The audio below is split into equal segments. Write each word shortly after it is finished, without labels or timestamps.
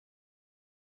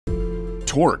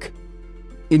Torque.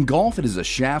 In golf, it is a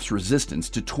shaft's resistance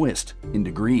to twist in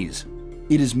degrees.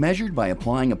 It is measured by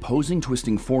applying opposing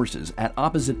twisting forces at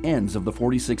opposite ends of the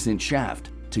 46-inch shaft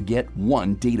to get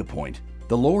one data point.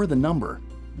 The lower the number,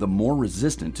 the more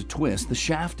resistant to twist the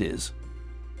shaft is.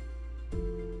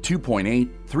 2.8,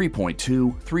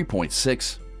 3.2,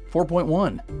 3.6,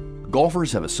 4.1.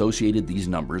 Golfers have associated these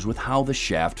numbers with how the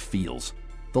shaft feels,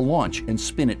 the launch and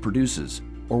spin it produces,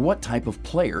 or what type of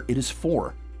player it is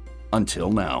for.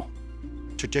 Until now.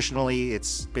 Traditionally,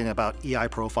 it's been about EI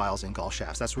profiles in golf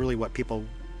shafts. That's really what people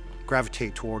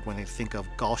gravitate toward when they think of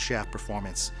golf shaft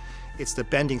performance. It's the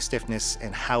bending stiffness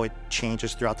and how it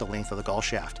changes throughout the length of the golf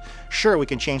shaft. Sure, we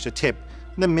can change the tip,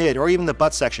 the mid, or even the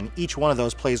butt section. Each one of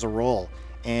those plays a role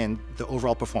in the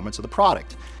overall performance of the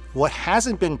product. What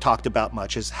hasn't been talked about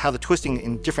much is how the twisting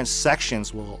in different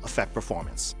sections will affect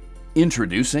performance.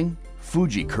 Introducing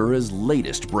Fujikura's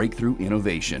latest breakthrough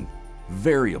innovation,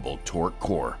 Variable Torque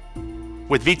Core.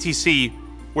 With VTC,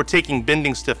 we're taking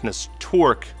bending stiffness,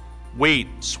 torque, weight,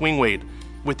 swing weight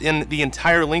within the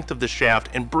entire length of the shaft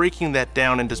and breaking that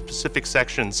down into specific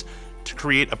sections to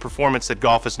create a performance that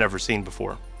golf has never seen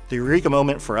before. The eureka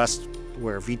moment for us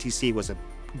where VTC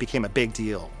became a big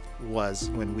deal was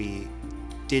when we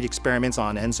did experiments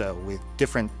on enso with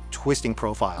different twisting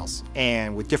profiles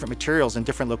and with different materials in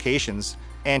different locations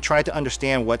and tried to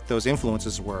understand what those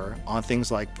influences were on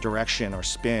things like direction or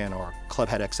spin or club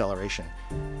head acceleration.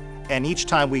 And each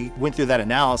time we went through that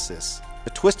analysis, the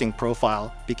twisting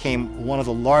profile became one of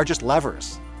the largest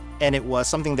levers. And it was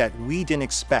something that we didn't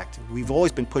expect. We've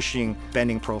always been pushing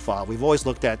bending profile. We've always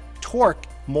looked at torque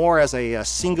more as a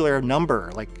singular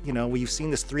number. Like, you know, we've seen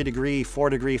this 3 degree,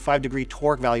 4 degree, 5 degree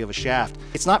torque value of a shaft.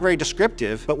 It's not very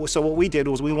descriptive, but so what we did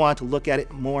was we wanted to look at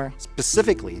it more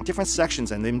specifically in different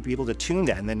sections and then be able to tune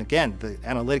that. And then again, the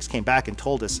analytics came back and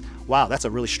told us, wow, that's a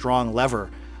really strong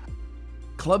lever.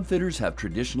 Club fitters have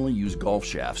traditionally used golf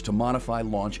shafts to modify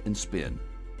launch and spin,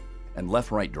 and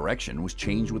left-right direction was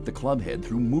changed with the club head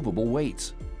through movable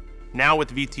weights. Now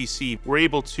with VTC, we're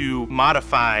able to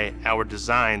modify our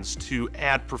designs to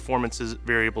add performances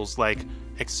variables like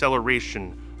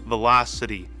acceleration,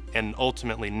 velocity, and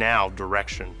ultimately now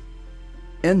direction.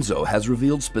 Enso has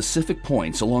revealed specific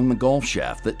points along the golf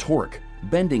shaft that torque,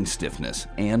 bending stiffness,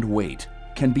 and weight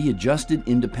can be adjusted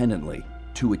independently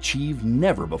to achieve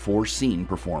never-before-seen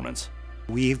performance.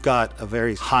 We've got a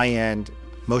very high-end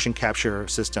motion capture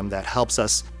system that helps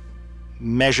us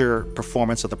measure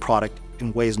performance of the product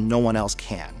in ways no one else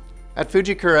can. At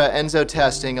Fujikura, enso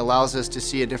testing allows us to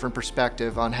see a different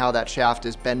perspective on how that shaft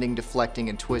is bending, deflecting,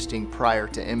 and twisting prior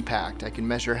to impact. I can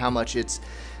measure how much it's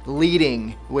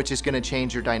leading, which is going to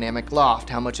change your dynamic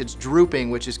loft, how much it's drooping,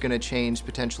 which is going to change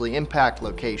potentially impact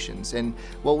locations. And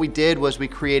what we did was we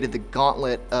created the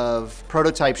gauntlet of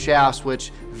prototype shafts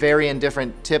which vary in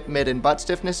different tip, mid, and butt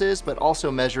stiffnesses, but also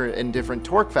measure in different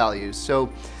torque values.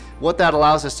 So what that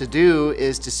allows us to do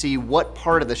is to see what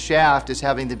part of the shaft is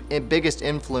having the biggest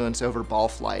influence over ball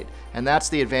flight. And that's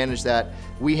the advantage that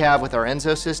we have with our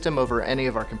enso system over any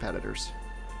of our competitors.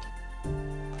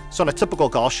 So on a typical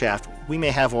golf shaft, we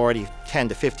may have already 10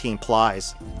 to 15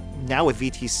 plies. Now with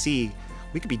VTC,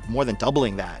 we could be more than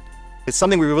doubling that. It's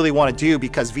something we really want to do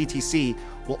because VTC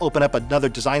will open up another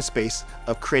design space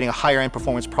of creating a higher end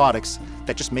performance products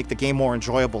that just make the game more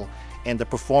enjoyable and the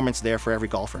performance there for every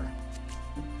golfer.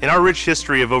 In our rich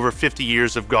history of over 50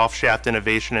 years of golf shaft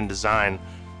innovation and design,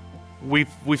 we've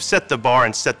set the bar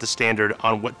and set the standard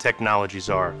on what technologies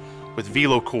are. With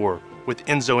VeloCore, with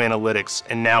enso analytics,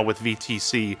 and now with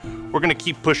VTC, we're going to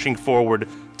keep pushing forward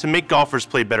to make golfers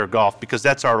play better golf because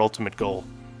that's our ultimate goal.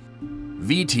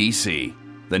 VTC,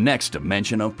 the next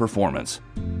dimension of performance,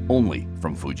 only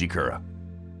from Fujikura.